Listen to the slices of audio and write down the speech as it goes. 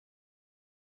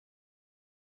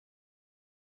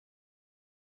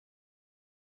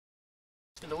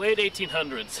In the late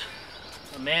 1800s,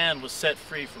 a man was set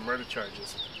free from murder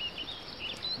charges.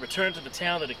 He returned to the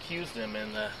town that accused him, and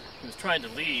he was trying to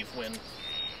leave when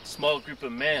a small group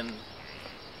of men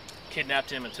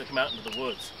kidnapped him and took him out into the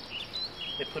woods.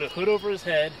 They put a hood over his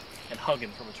head and hung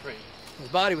him from a tree. His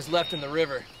body was left in the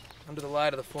river, under the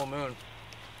light of the full moon.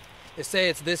 They say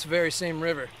it's this very same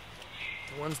river,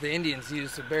 the ones the Indians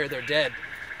used to bury their dead,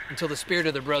 until the spirit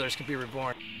of their brothers could be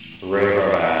reborn.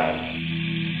 Riverman.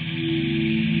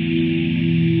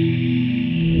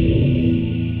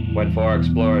 When four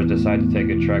explorers decide to take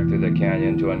a trek through the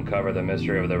canyon to uncover the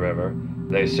mystery of the river,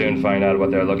 they soon find out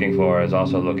what they're looking for is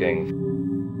also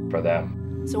looking for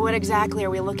them. So what exactly are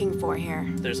we looking for here?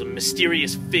 There's a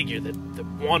mysterious figure that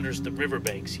wanders the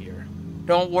riverbanks here.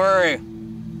 Don't worry.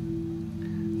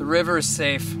 The river is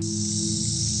safe.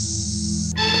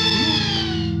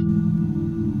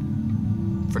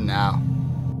 For now.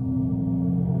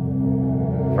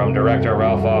 From director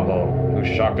Ralph Apel,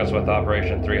 who shocked us with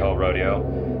Operation Three-Hole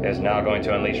Rodeo, is now going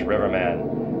to unleash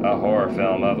Riverman, a horror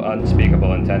film of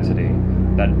unspeakable intensity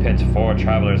that pits four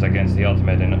travelers against the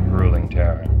ultimate in grueling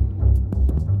terror.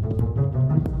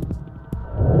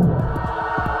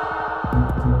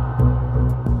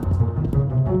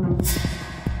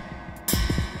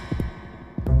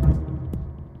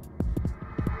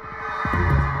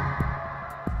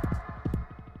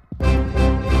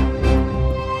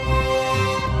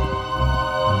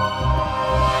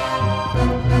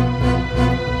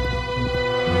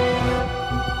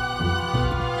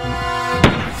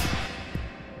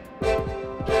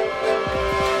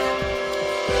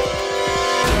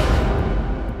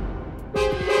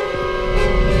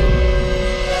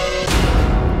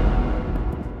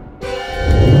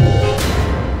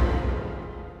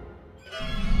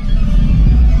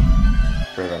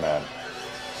 Riverman.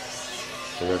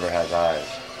 The river has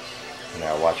eyes, and they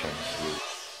are watching you.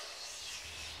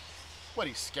 What,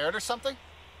 he's scared or something?